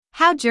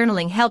How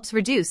journaling helps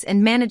reduce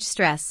and manage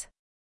stress.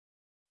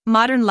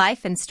 Modern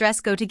life and stress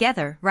go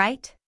together,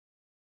 right?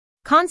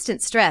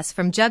 Constant stress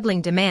from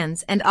juggling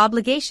demands and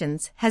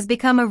obligations has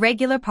become a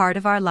regular part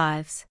of our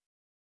lives.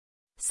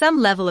 Some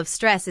level of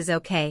stress is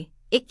okay,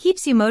 it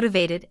keeps you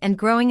motivated and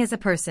growing as a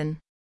person.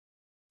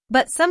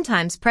 But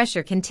sometimes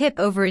pressure can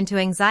tip over into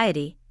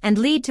anxiety and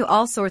lead to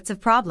all sorts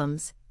of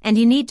problems, and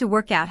you need to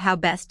work out how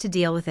best to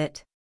deal with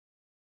it.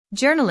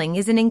 Journaling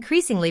is an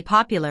increasingly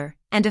popular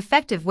and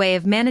effective way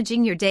of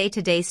managing your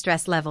day-to-day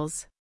stress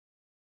levels.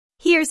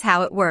 Here's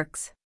how it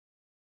works.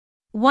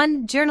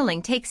 1.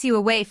 Journaling takes you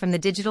away from the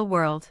digital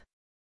world.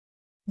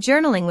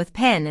 Journaling with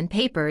pen and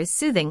paper is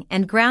soothing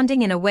and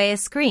grounding in a way a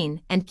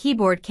screen and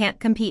keyboard can't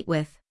compete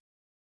with.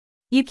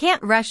 You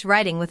can't rush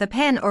writing with a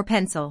pen or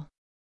pencil.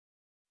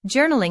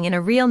 Journaling in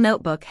a real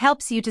notebook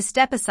helps you to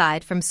step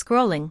aside from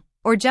scrolling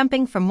or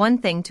jumping from one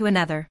thing to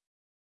another.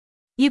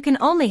 You can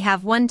only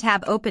have one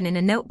tab open in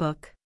a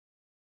notebook.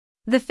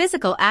 The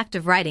physical act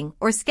of writing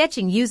or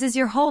sketching uses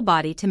your whole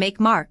body to make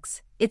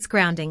marks, it's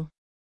grounding.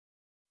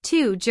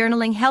 2.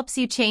 Journaling helps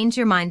you change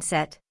your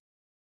mindset.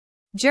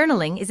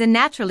 Journaling is a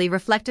naturally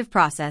reflective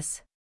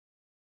process.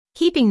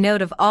 Keeping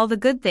note of all the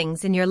good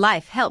things in your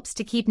life helps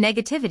to keep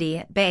negativity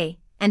at bay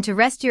and to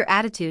rest your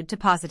attitude to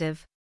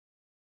positive.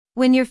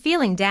 When you're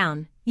feeling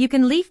down, you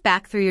can leaf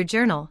back through your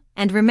journal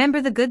and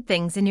remember the good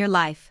things in your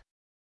life.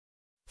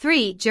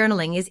 3.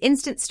 Journaling is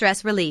instant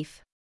stress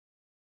relief.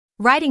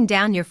 Writing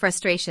down your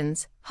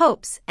frustrations,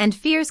 hopes, and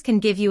fears can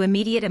give you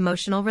immediate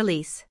emotional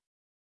release.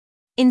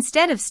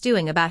 Instead of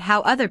stewing about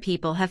how other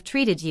people have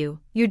treated you,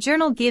 your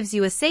journal gives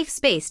you a safe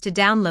space to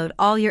download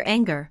all your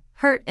anger,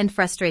 hurt, and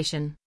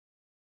frustration.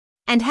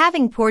 And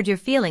having poured your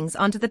feelings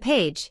onto the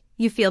page,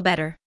 you feel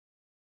better.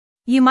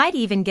 You might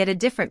even get a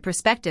different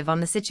perspective on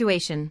the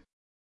situation.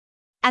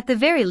 At the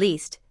very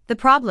least, the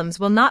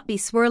problems will not be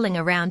swirling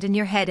around in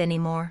your head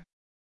anymore.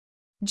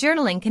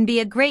 Journaling can be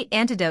a great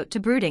antidote to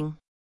brooding.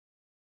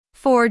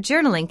 4.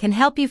 Journaling can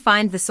help you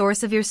find the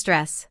source of your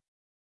stress.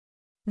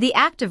 The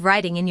act of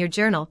writing in your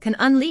journal can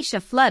unleash a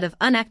flood of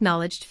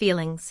unacknowledged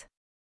feelings.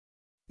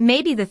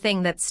 Maybe the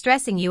thing that's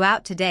stressing you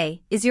out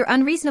today is your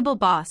unreasonable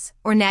boss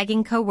or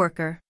nagging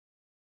coworker.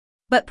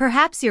 But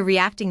perhaps you're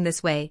reacting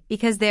this way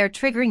because they are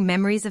triggering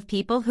memories of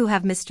people who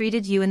have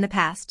mistreated you in the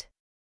past.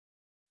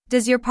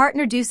 Does your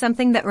partner do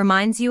something that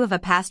reminds you of a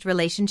past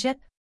relationship?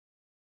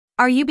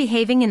 Are you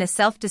behaving in a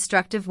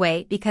self-destructive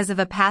way because of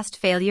a past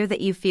failure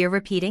that you fear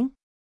repeating?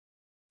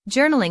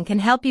 Journaling can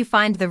help you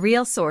find the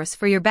real source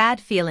for your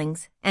bad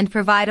feelings and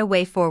provide a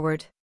way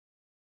forward.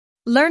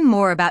 Learn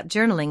more about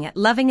journaling at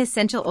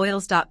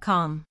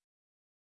lovingessentialoils.com.